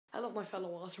up, my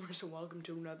fellow awesomers, and welcome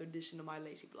to another edition of my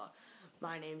Lazy Blog.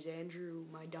 My name's Andrew.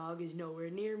 My dog is nowhere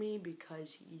near me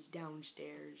because he's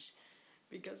downstairs.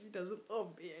 Because he doesn't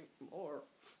love me anymore.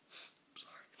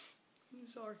 I'm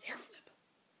sorry. Hair flip.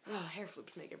 Hair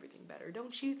flips make everything better,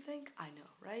 don't you think? I know,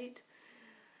 right?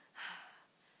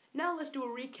 Now let's do a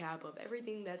recap of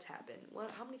everything that's happened.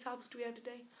 How many topics do we have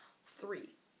today? 3.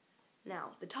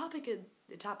 Now, the topic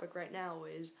right now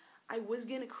is I was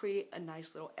gonna create a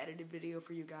nice little edited video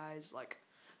for you guys, like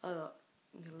get a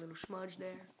little smudge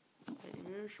there. A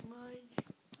little smudge.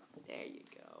 There you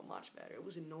go. Much better. It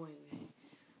was annoying, eh?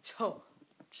 So,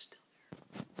 still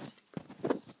there.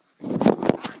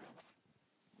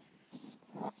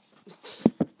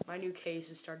 My new case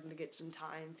is starting to get some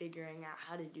time figuring out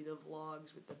how to do the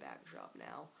vlogs with the backdrop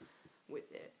now with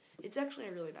it. It's actually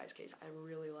a really nice case. I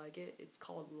really like it. It's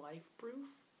called Life Proof.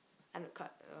 And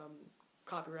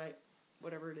copyright,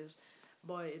 whatever it is.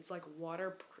 But it's like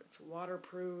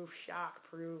waterproof,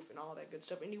 shockproof, and all that good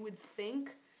stuff. And you would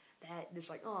think that it's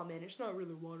like, oh man, it's not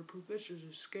really waterproof. That's just a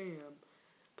scam.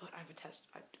 But I've tested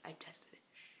it.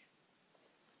 Shh.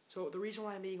 So the reason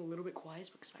why I'm being a little bit quiet is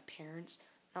because my parent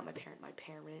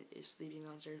is sleeping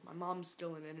downstairs. My mom's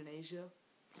still in Indonesia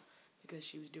because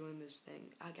she was doing this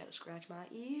thing. I gotta scratch my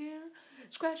ear,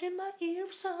 scratching my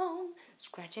ear song,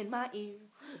 scratching my ear,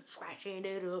 scratching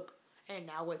it up. And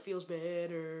now it feels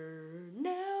better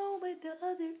now, but the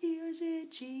other ear's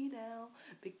itchy now.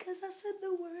 Because I said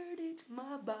the word itch,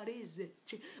 my body's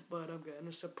itchy. But I'm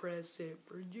gonna suppress it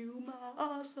for you, my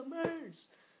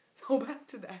awesomers. So back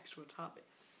to the actual topic.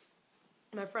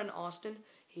 My friend Austin,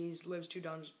 he lives two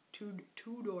doors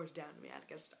down to me. I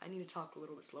guess I need to talk a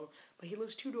little bit slower. But he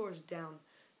lives 2 doors down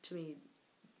to me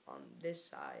on this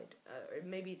side.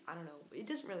 Maybe, I don't know. It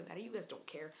doesn't really matter. You guys don't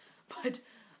care. But,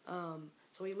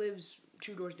 so he lives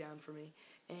 2 doors down from me,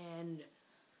 and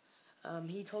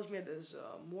he told me this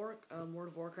World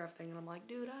of Warcraft thing, and I'm like,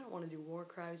 dude, I don't want to do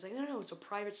Warcraft. He's like, no, it's a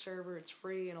private server, it's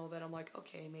free, and all that. I'm like,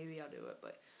 okay, maybe I'll do it,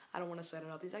 but I don't want to set it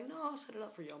up. He's like, no, I'll set it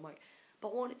up for you. I'm like,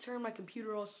 but won't it turn my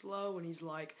computer all slow? And he's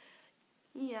like,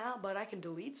 yeah, but I can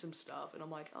delete some stuff. And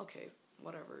I'm like, okay,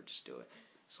 whatever, just do it.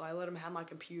 So I let him have my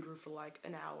computer for like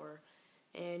an hour,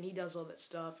 and he does all that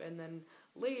stuff, and then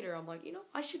later, I'm like,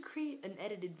 I should create an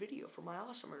edited video for my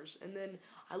awesomers. And then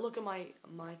I look at my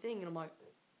thing, and I'm like,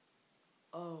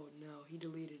 oh, no, he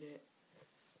deleted it.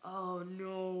 Oh,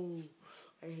 no,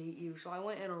 I hate you. So I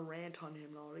went in a rant on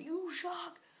him, and I was like, you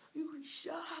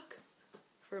suck,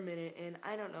 for a minute. And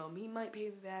I don't know, he might pay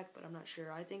me back, but I'm not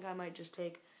sure. I think I might just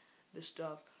take the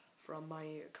stuff from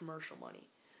my commercial money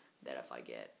that if I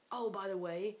get. Oh, by the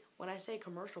way, when I say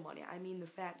commercial money, I mean the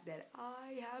fact that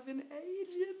I have an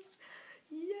agent.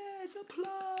 Yes,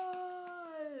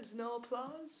 applause! No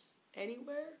applause?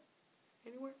 Anywhere?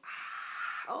 Anywhere?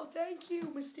 Oh, thank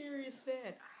you, mysterious fan.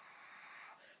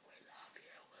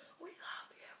 We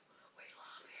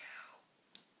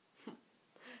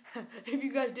love you. If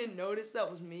you guys didn't notice,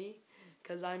 that was me.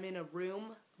 Because I'm in a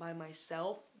room by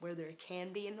myself where there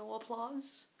can be no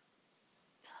applause.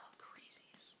 Oh,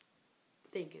 crazies.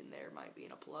 Thinking there might be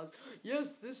an applause.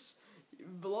 Yes, this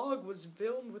vlog was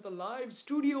filmed with a live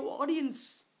studio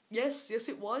audience. Yes,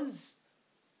 it was.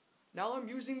 Now I'm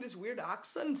using this weird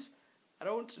accent. I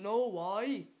don't know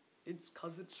why. It's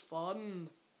 'cause it's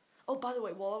fun. Oh, by the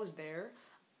way, while I was there,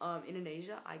 in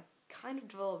Indonesia, I kind of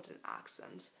developed an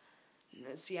accent.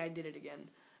 See, I did it again.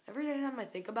 Every time I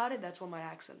think about it, that's when my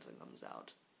accent comes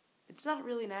out. It's not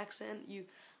really an accent.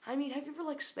 Have you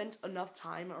ever, spent enough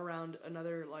time around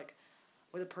another,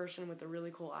 with a person with a really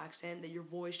cool accent that your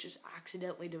voice just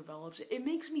accidentally develops? It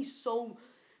makes me so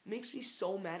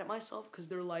mad at myself because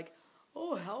they're like,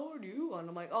 oh, how are you? And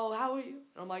I'm like, oh, how are you?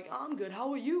 And I'm like, I'm good,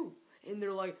 how are you? And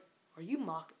they're like, are you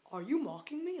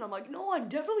mocking me? And I'm like, no, I'm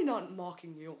definitely not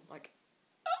mocking you.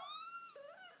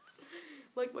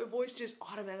 Like, my voice just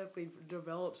automatically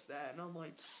develops that, and I'm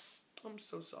like, I'm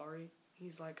so sorry.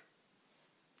 He's like,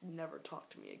 never talk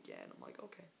to me again. I'm like,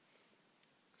 okay.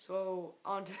 So,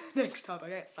 on to the next topic.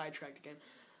 I got sidetracked again.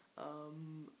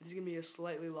 This is going to be a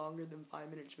slightly longer than 5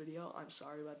 minutes video. I'm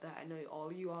sorry about that. I know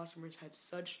all you awesomers have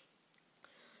such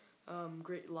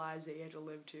great lives that you have to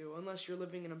live to, unless you're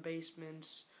living in a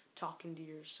basement, talking to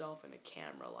yourself in a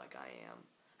camera like I am.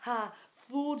 Ha,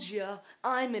 fooled ya,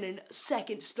 I'm in a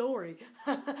second story.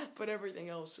 But everything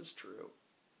else is true.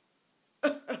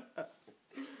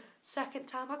 Second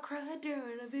time I cried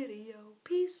during a video.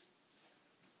 Peace.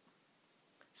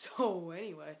 So,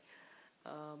 anyway,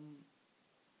 oh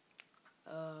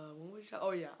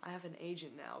yeah, I have an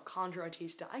agent now, Conjure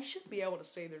Artista. I should be able to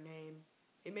say their name.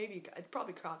 It's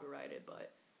probably copyrighted,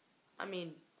 but, I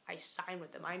mean, I signed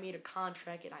with them. I made a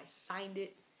contract and I signed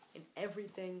it, and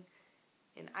everything,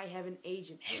 and I have an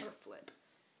agent hair flip.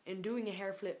 And doing a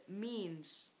hair flip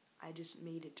means I just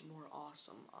made it more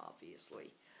awesome,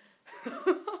 obviously.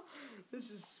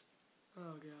 This is,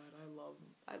 oh god,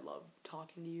 I love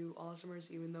talking to you awesomers,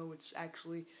 even though it's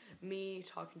actually me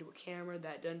talking to a camera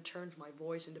that then turns my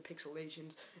voice into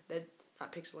pixelations, that,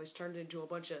 not pixelations, turned into a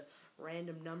bunch of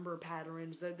random number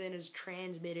patterns that then is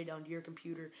transmitted onto your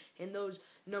computer, and those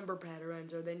number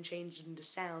patterns are then changed into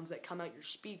sounds that come out your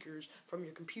speakers from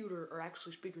your computer, or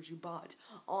actually speakers you bought,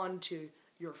 onto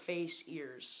your face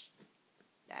ears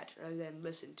that I then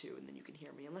listen to, and then you can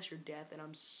hear me, unless you're deaf, and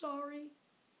I'm sorry.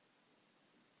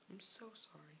 I'm so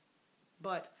sorry.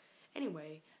 But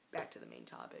anyway, back to the main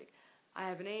topic. I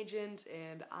have an agent,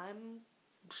 and I'm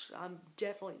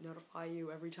definitely notify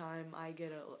you every time I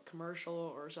get a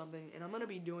commercial or something, and I'm gonna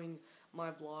be doing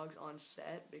my vlogs on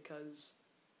set because,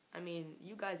 I mean,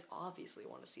 you guys obviously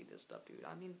want to see this stuff, dude.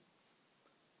 I mean,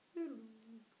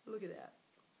 look at that.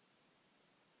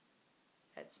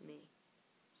 That's me.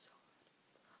 So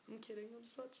I'm kidding. I'm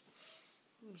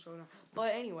so not.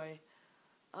 But anyway,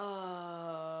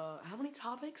 how many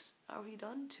topics are we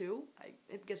done? 2? I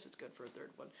guess it's good for a third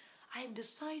one. I'm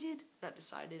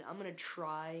gonna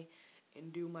try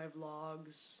and do my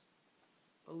vlogs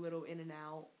a little in and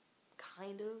out,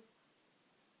 kind of.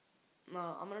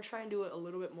 I'm gonna try and do it a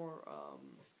little bit more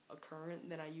current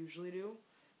than I usually do,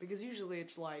 because usually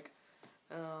it's like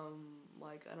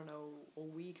I don't know, a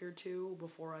week or 2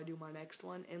 before I do my next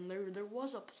one, and there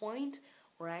was a point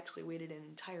where I actually waited an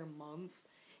entire month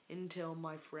until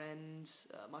my friend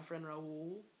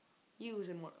Raul, he was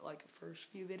in the first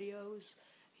few videos.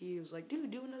 He was like,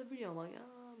 dude, do another video. I'm like,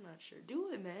 oh, I'm not sure.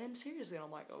 Do it, man. Seriously. And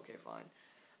I'm like, okay, fine.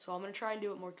 So I'm going to try and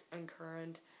do it more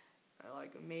current,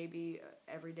 maybe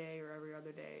every day or every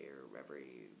other day or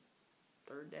every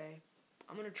third day.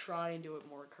 I'm going to try and do it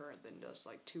more current than just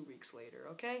 2 weeks later,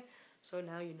 okay? So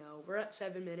now you know. We're at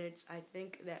 7 minutes. I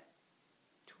think that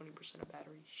 20% of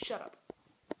battery. Shut up.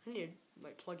 I need to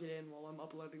plug it in while I'm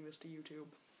uploading this to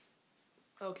YouTube.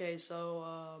 Okay,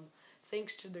 so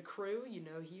thanks to the crew, you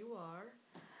know who you are.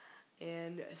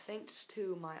 And thanks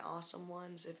to my awesome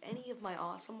ones. If any of my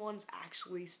awesome ones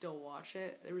actually still watch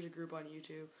it, there was a group on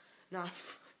YouTube, not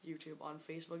YouTube, on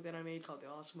Facebook that I made called The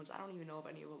Awesome Ones. I don't even know if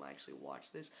any of them actually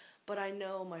watch this, but I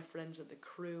know my friends at the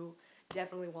crew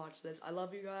definitely watch this. I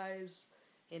love you guys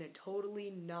in a totally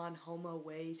non-homo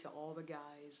way to all the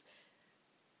guys.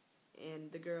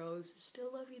 And the girls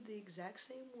still love you the exact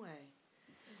same way.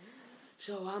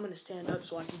 So I'm going to stand up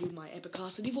so I can do my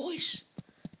epicosity voice.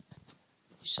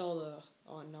 You saw the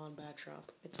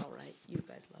non-backdrop. It's alright. You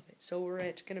guys love it. So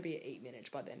it's going to be at 8 minutes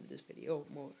by the end of this video.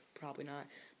 Well, probably not.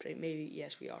 But maybe,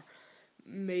 yes, we are.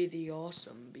 May the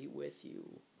awesome be with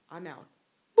you. I'm out.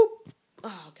 Boop.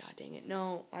 Oh, god dang it.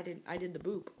 No, I did the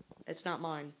boop. It's not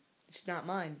mine. It's not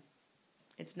mine.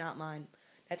 It's not mine.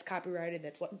 That's copyrighted.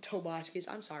 That's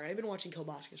Toboscus. I'm sorry. I've been watching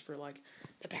Toboscus for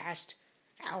the past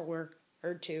hour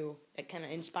or 2. That kind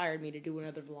of inspired me to do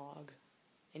another vlog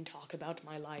and talk about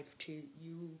my life to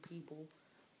you people.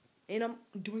 And I'm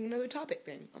doing another topic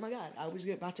thing. Oh my god, I was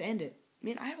about to end it.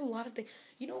 Man, I have a lot of things.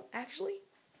 You know, actually,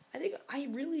 I think I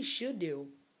really should do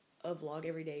a vlog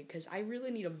every day, because I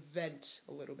really need to vent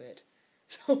a little bit.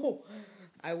 So,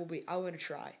 I'm going to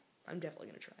try. I'm definitely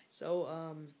going to try. So,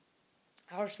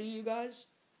 I'll see you guys.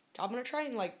 I'm going to try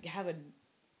and, have a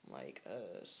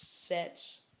set,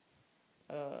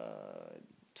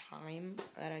 time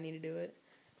that I need to do it.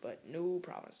 But no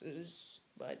promises.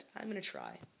 But I'm going to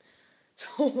try.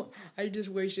 So, I just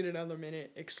wasted another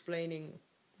minute explaining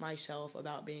myself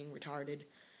about being retarded.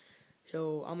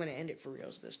 So, I'm going to end it for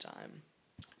reals this time.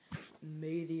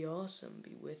 May the awesome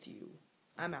be with you.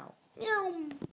 I'm out. Meow.